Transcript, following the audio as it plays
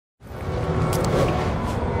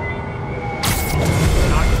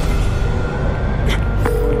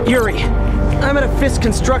Yuri, I'm at a Fisk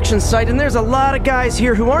construction site, and there's a lot of guys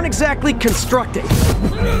here who aren't exactly constructing.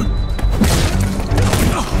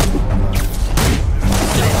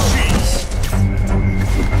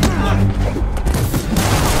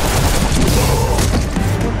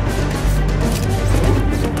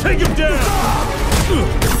 Take him down!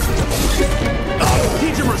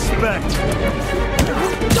 Teach him respect!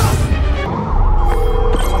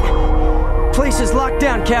 Place is locked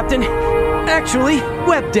down, Captain. Actually,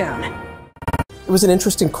 webbed down. It was an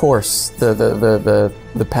interesting course,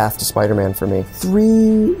 the path to Spider-Man for me.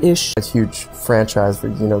 3-ish, a huge franchise for,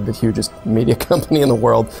 you know, the hugest media company in the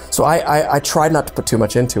world. So I tried not to put too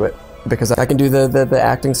much into it, because I can do the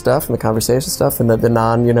acting stuff and the conversation stuff and the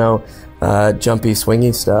non, you know, jumpy,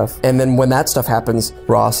 swingy stuff. And then when that stuff happens,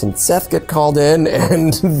 Ross and Seth get called in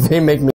and they make me